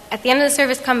said, at the end of the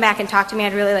service, come back and talk to me.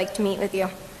 I'd really like to meet with you.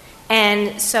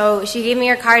 And so she gave me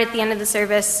her card at the end of the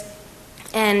service,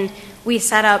 and we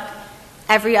set up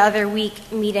every other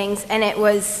week meetings, and it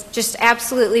was just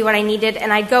absolutely what I needed.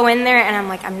 And I'd go in there, and I'm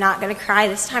like, I'm not going to cry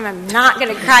this time. I'm not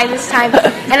going to cry this time.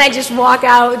 And I just walk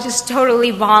out just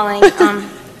totally bawling.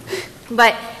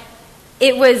 But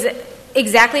it was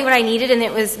exactly what I needed, and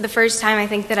it was the first time I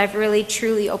think that I've really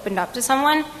truly opened up to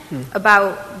someone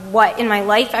about what in my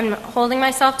life I'm holding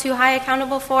myself too high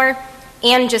accountable for,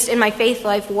 and just in my faith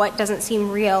life what doesn't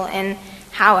seem real and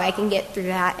how I can get through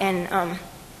that. And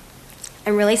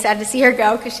I'm really sad to see her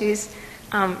go because she's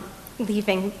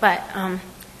leaving, but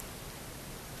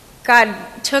God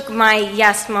took my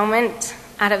yes moment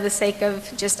out of the sake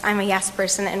of just I'm a yes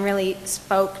person and really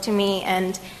spoke to me,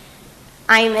 and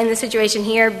I'm in the situation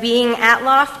here being at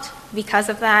Loft because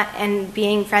of that, and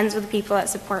being friends with people that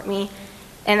support me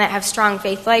and that have strong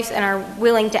faith lives and are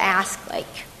willing to ask, like,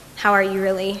 how are you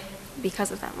really, because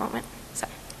of that moment. So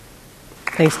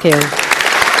Thanks, Kaylee.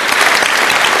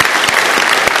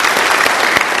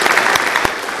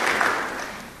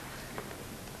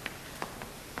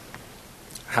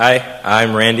 Hi,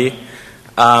 I'm Randy.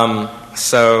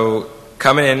 So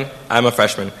coming in, I'm a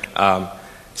freshman.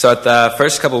 So at the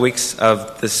first couple weeks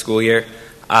of this school year,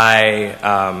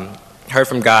 I heard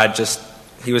from God.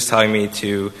 He was telling me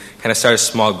to kind of start a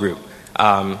small group,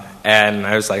 and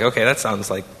I was like, okay, that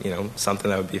sounds like something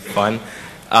that would be fun.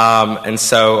 And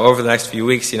so over the next few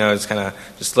weeks, I was kind of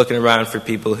just looking around for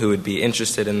people who would be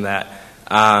interested in that.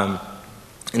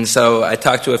 And so I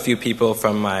talked to a few people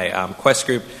from my Quest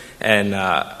group and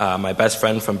my best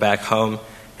friend from back home,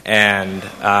 and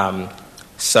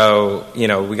so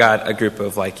we got a group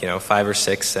of 5 or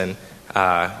 6, and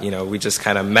we just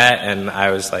kind of met, and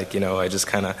I was like, I just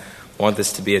kind of want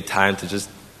this to be a time to just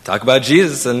talk about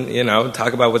Jesus and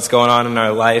talk about what's going on in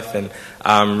our life, and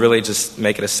really just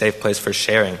make it a safe place for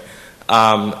sharing.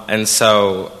 And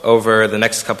so over the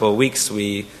next couple of weeks,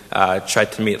 we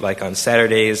tried to meet on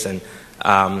Saturdays, and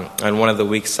one of the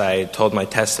weeks I told my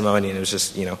testimony, and it was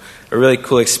just, a really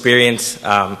cool experience.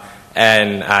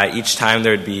 And each time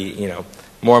there would be,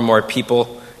 more and more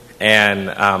people.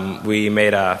 And we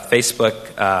made a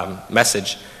Facebook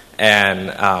message, And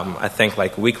I think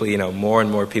like weekly, more and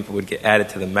more people would get added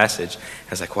to the message. I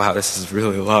was like, wow, this is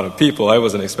really a lot of people. I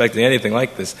wasn't expecting anything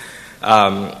like this.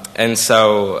 And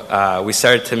so we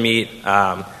started to meet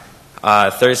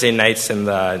Thursday nights in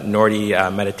the Nordy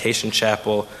Meditation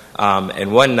Chapel.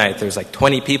 And one night there was like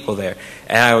 20 people there.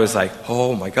 And I was like,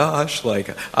 oh my gosh, like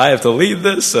I have to lead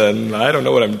this and I don't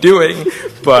know what I'm doing.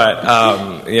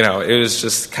 But, it was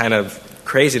just kind of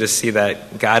crazy to see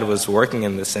that God was working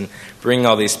in this and bringing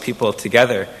all these people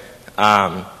together.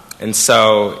 And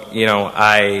so,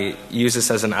 I use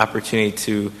this as an opportunity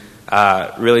to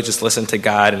really just listen to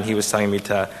God. And he was telling me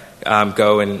to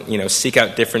go and, seek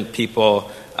out different people.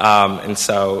 And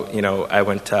so, I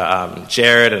went to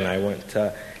Jared and I went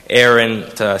to Aaron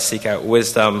to seek out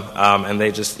wisdom. And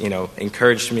they just,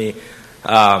 encouraged me.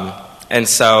 And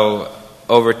so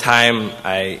over time,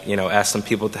 I, asked some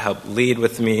people to help lead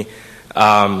with me.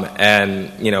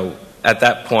 And, at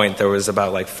that point, there was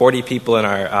about like 40 people in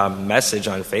our message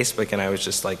on Facebook, and I was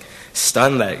just like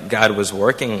stunned that God was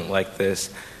working like this.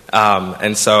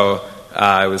 And so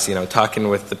I was, talking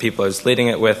with the people I was leading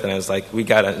it with, and I was like, we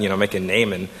got to, make a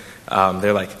name. And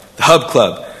they're like, the Hub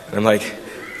Club. And I'm like,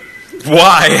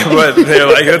 why? But they're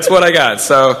like, that's what I got.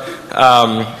 So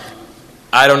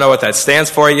I don't know what that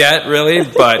stands for yet, really,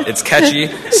 but it's catchy.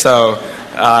 So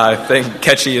I think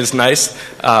catchy is nice.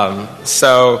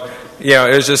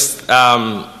 It was just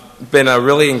been a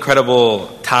really incredible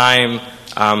time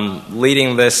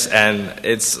leading this, and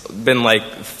it's been like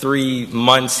 3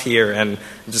 months here, and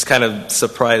I'm just kind of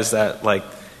surprised that like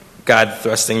God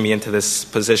thrusting me into this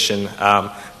position.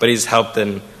 But He's helped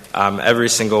in every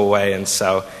single way, and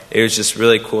so it was just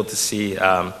really cool to see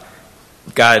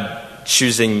God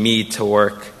choosing me to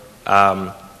work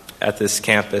at this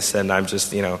campus, and I'm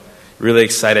just really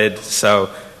excited. So.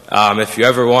 If you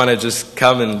ever want to just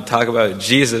come and talk about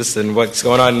Jesus and what's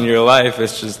going on in your life,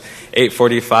 it's just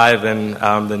 845 in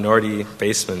the Nordy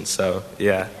basement. So,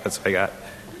 yeah, that's what I got.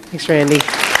 Thanks, Randy.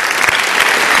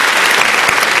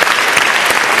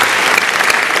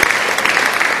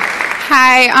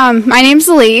 Hi, my name's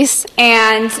Elise,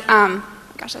 and,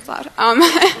 gosh, that's loud.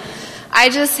 I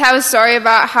just have a story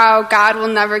about how God will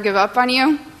never give up on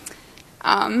you.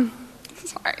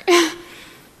 Sorry.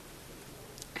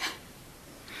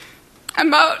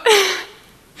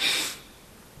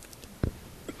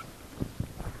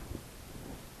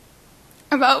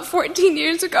 About 14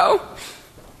 years ago,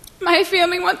 my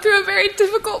family went through a very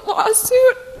difficult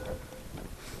lawsuit.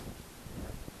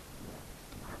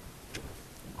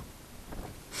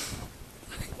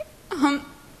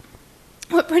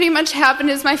 What pretty much happened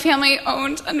is my family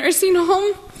owned a nursing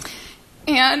home,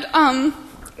 and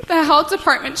the health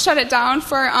department shut it down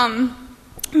for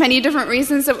many different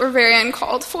reasons that were very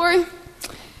uncalled for.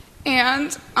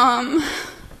 And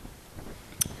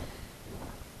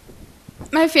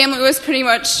my family was pretty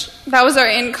much, that was our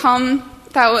income,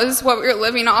 that was what we were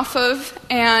living off of.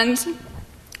 And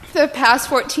for the past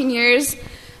 14 years,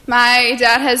 my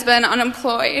dad has been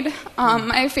unemployed.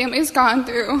 My family's gone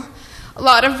through a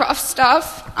lot of rough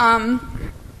stuff.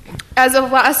 As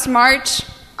of last March,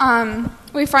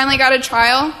 we finally got a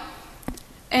trial,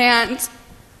 and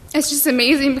it's just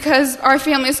amazing because our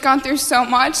family's gone through so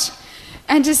much.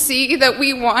 And to see that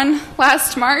we won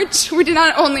last March, we did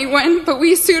not only win, but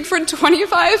we sued for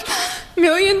 $25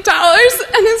 million. And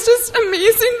it's just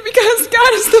amazing because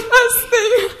God is the best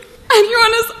thing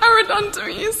anyone has ever done to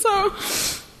me. So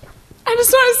I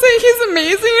just want to say He's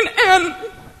amazing and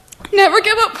never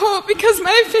give up hope because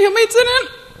my family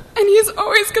didn't. And He's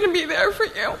always going to be there for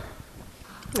you.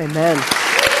 Amen.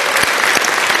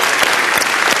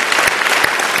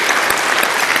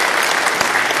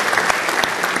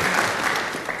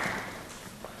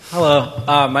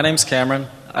 Hello, my name's Cameron.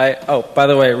 By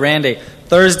the way, Randy,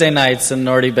 Thursday nights in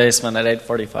Nordy basement at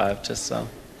 8:45. Just so,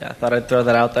 I thought I'd throw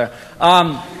that out there.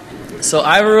 So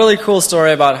I have a really cool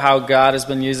story about how God has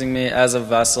been using me as a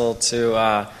vessel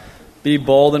to be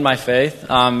bold in my faith,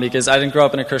 because I didn't grow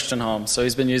up in a Christian home, so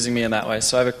He's been using me in that way.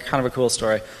 So I have kind of a cool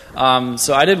story.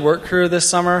 So I did work crew this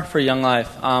summer for Young Life,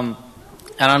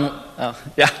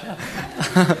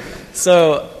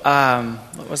 So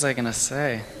what was I gonna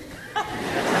say?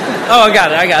 Oh, I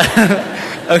got it.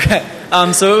 Okay.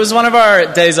 So it was one of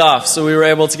our days off, so we were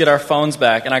able to get our phones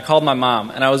back, and I called my mom,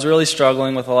 and I was really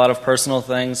struggling with a lot of personal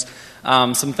things,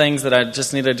 some things that I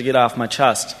just needed to get off my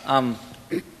chest.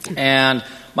 And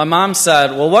my mom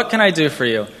said, well, what can I do for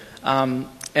you? And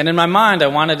in my mind, I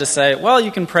wanted to say, well,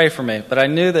 you can pray for me, but I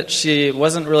knew that she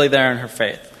wasn't really there in her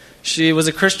faith. She was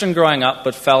a Christian growing up,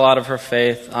 but fell out of her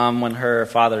faith when her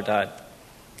father died.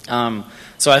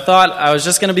 So I thought I was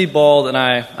just going to be bold, and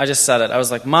I just said it. I was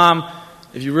like, Mom,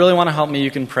 if you really want to help me,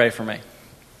 you can pray for me.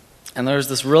 And there was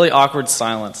this really awkward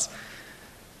silence.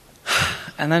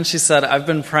 And then she said, I've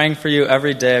been praying for you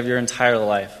every day of your entire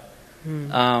life.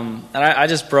 And I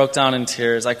just broke down in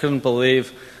tears. I couldn't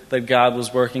believe that God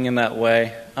was working in that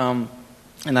way, and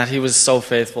that he was so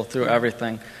faithful through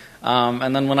everything.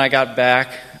 And then when I got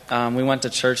back, we went to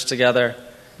church together.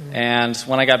 And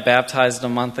when I got baptized a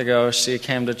month ago, she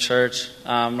came to church.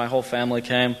 My whole family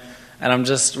came. And I'm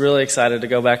just really excited to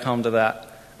go back home to that,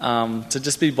 to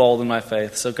just be bold in my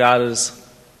faith. So God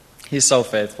he's so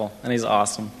faithful, and he's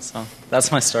awesome. So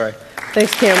that's my story.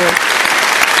 Thanks, Cameron.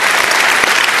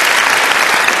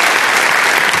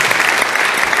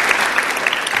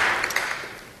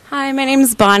 Hi, my name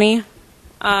is Bonnie.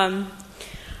 I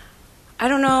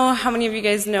don't know how many of you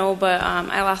guys know, but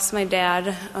I lost my dad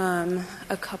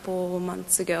a couple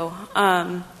months ago.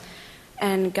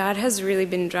 And God has really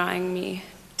been drawing me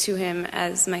to him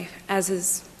as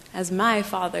my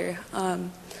father,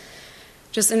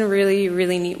 just in really,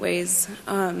 really neat ways.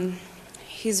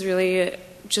 He's really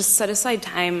just set aside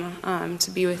time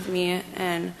to be with me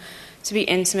and to be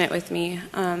intimate with me.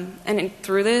 And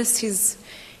through this,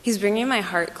 he's bringing my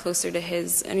heart closer to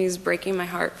his, and he's breaking my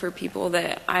heart for people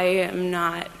that I am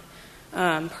not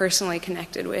personally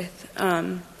connected with.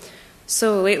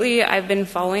 So lately, I've been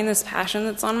following this passion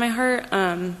that's on my heart.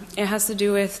 It has to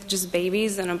do with just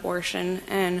babies and abortion,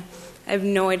 and I have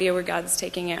no idea where God's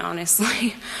taking it,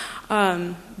 honestly.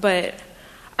 But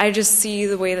I just see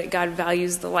the way that God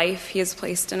values the life he has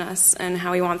placed in us and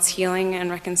how he wants healing and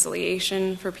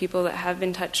reconciliation for people that have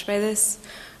been touched by this.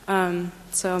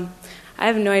 So I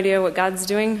have no idea what God's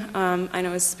doing. I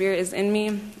know his spirit is in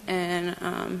me,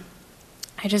 and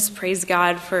I just praise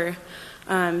God for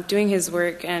doing his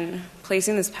work and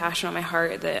placing this passion on my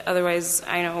heart that otherwise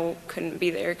I know couldn't be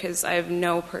there because I have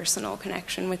no personal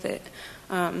connection with it.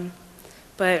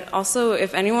 But also,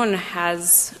 if anyone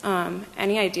has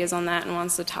any ideas on that and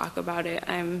wants to talk about it,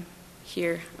 I'm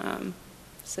here,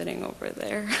 sitting over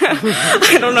there.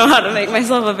 I don't know how to make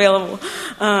myself available.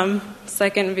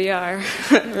 Second VR,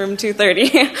 room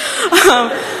 230.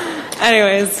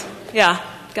 Anyways, yeah,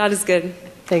 God is good.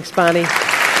 Thanks, Bonnie.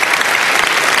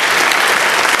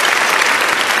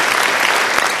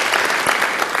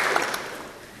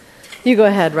 You go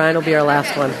ahead. Ryan will be our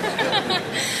last one.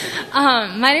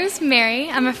 My name is Mary.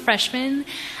 I'm a freshman,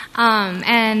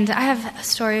 and I have a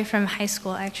story from high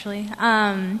school, actually.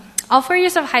 All 4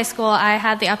 years of high school, I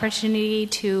had the opportunity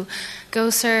to go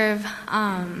serve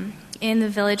in the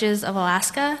villages of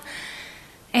Alaska,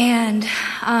 and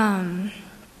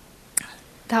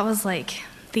that was like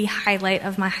the highlight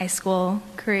of my high school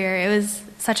career. It was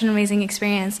such an amazing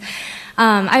experience.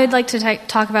 I would like to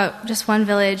talk about just one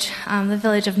village, the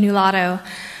village of Nulato.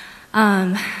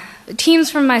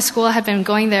 Teams from my school had been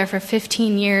going there for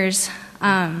 15 years,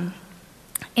 and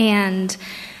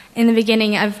in the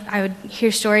beginning, I would hear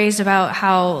stories about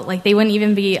how like they wouldn't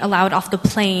even be allowed off the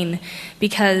plane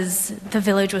because the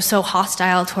village was so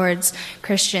hostile towards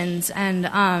Christians,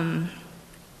 and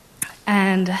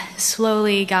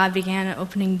slowly God began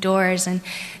opening doors, and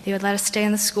they would let us stay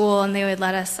in the school, and they would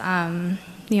let us,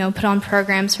 put on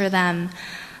programs for them,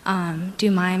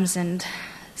 do mimes and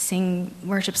sing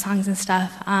worship songs and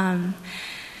stuff, and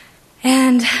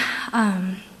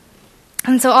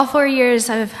so all 4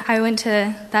 years I went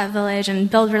to that village and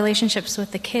built relationships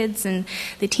with the kids and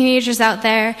the teenagers out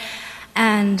there,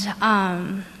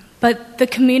 but the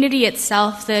community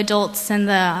itself, the adults and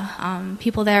the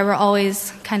people there were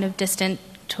always kind of distant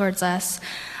towards us.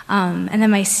 And then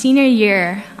my senior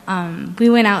year, we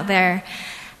went out there,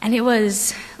 and it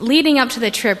was, leading up to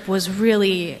the trip was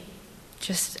really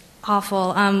just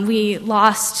awful. We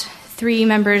lost 3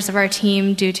 members of our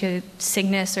team due to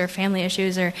sickness or family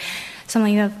issues or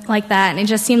something like that, and it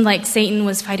just seemed like Satan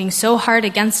was fighting so hard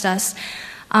against us.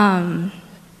 And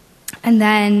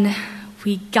then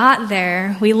we got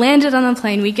there, we landed on the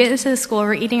plane, we get into the school,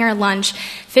 we're eating our lunch.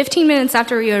 15 minutes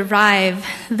after we arrive,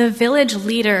 the village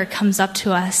leader comes up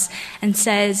to us and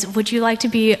says, would you like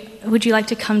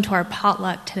to come to our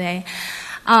potluck today?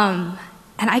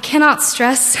 And I cannot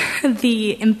stress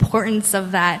the importance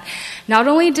of that. Not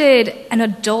only did an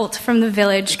adult from the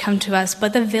village come to us,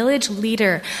 but the village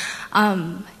leader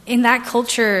in that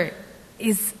culture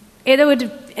it's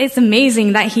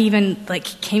amazing that he even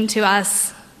came to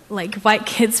us, like white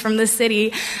kids from the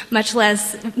city, much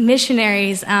less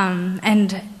missionaries,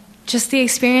 and just the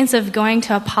experience of going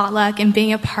to a potluck and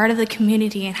being a part of the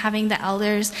community and having the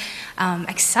elders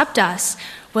accept us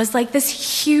was like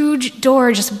this huge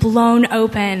door just blown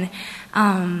open.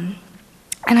 And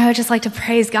I would just like to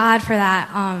praise God for that.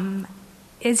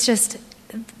 It's just,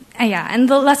 and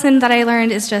the lesson that I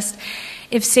learned is just,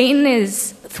 if Satan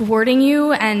is thwarting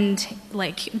you and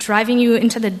like driving you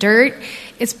into the dirt,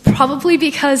 it's probably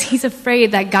because he's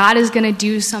afraid that God is going to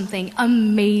do something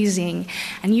amazing.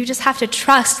 And you just have to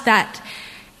trust that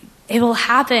it will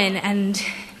happen, and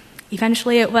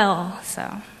eventually it will.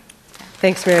 So,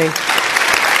 thanks, Mary.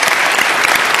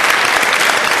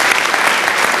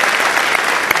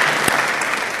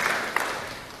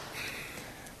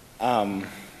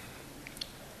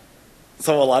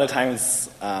 So a lot of times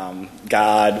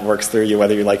God works through you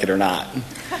whether you like it or not.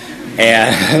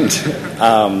 And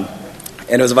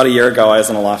it was about a year ago, I was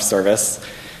in a loft service,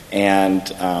 and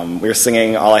we were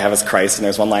singing All I Have Is Christ, and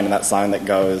there's one line in that song that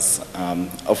goes,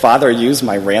 "Oh, Father, use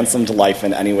my ransomed life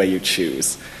in any way you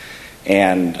choose."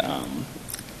 And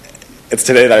it's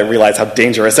today that I realize how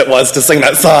dangerous it was to sing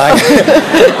that song.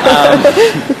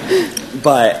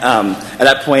 But at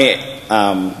that point,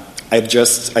 I'd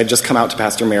just come out to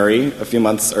Pastor Mary a few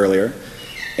months earlier,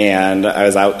 and I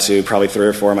was out to probably 3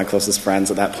 or 4 of my closest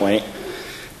friends at that point,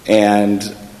 and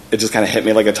it just kind of hit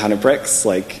me like a ton of bricks,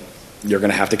 like, you're going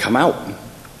to have to come out.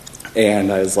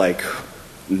 And I was like,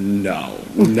 no.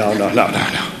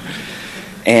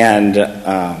 And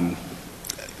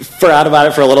forgot about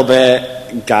it for a little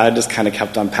bit. God just kind of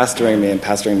kept on pestering me, and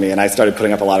I started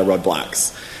putting up a lot of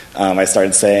roadblocks. I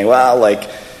started saying, well, like,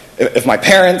 if my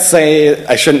parents say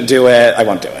I shouldn't do it, I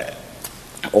won't do it.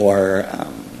 Or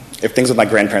if things with my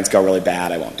grandparents go really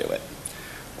bad, I won't do it.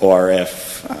 Or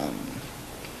if,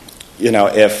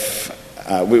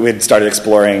 we'd started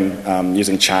exploring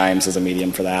using Chimes as a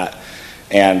medium for that,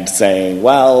 and saying,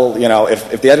 well,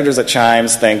 if the editors at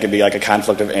Chimes think it'd be like a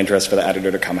conflict of interest for the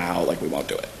editor to come out, like, we won't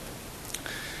do it.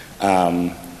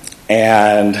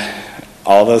 And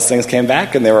all those things came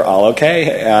back, and they were all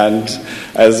okay, and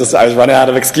I was running out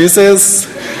of excuses.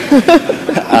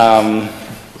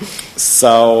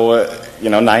 So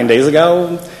 9 days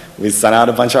ago, we sent out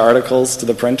a bunch of articles to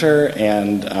the printer,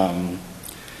 and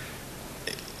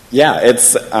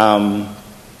it's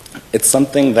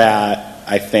something that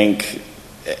I think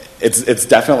it's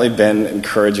definitely been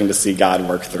encouraging to see God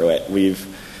work through it. We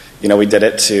did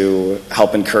it to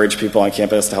help encourage people on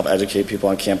campus, to help educate people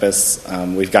on campus.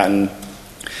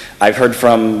 I've heard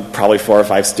from probably 4 or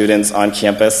 5 students on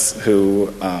campus who,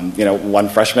 one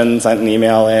freshman sent an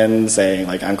email in saying,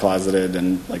 like, I'm closeted,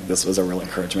 and like, this was a real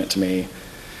encouragement to me.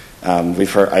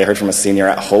 I heard from a senior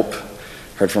at Hope,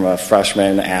 heard from a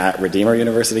freshman at Redeemer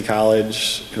University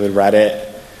College who had read it.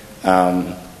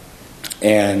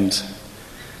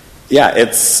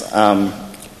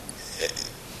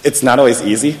 It's not always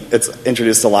easy. It's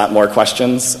introduced a lot more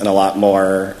questions and a lot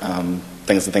more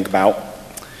things to think about.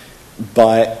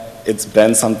 But it's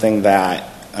been something that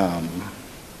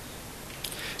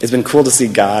it's been cool to see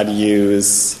God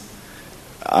use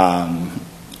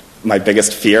my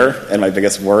biggest fear and my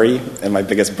biggest worry and my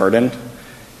biggest burden,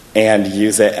 and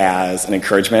use it as an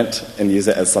encouragement, and use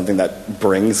it as something that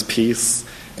brings peace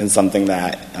and something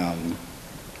that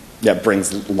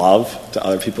brings love to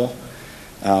other people,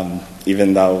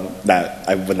 even though that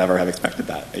I would never have expected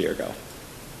that a year ago.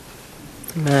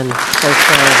 Amen.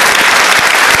 Thanks,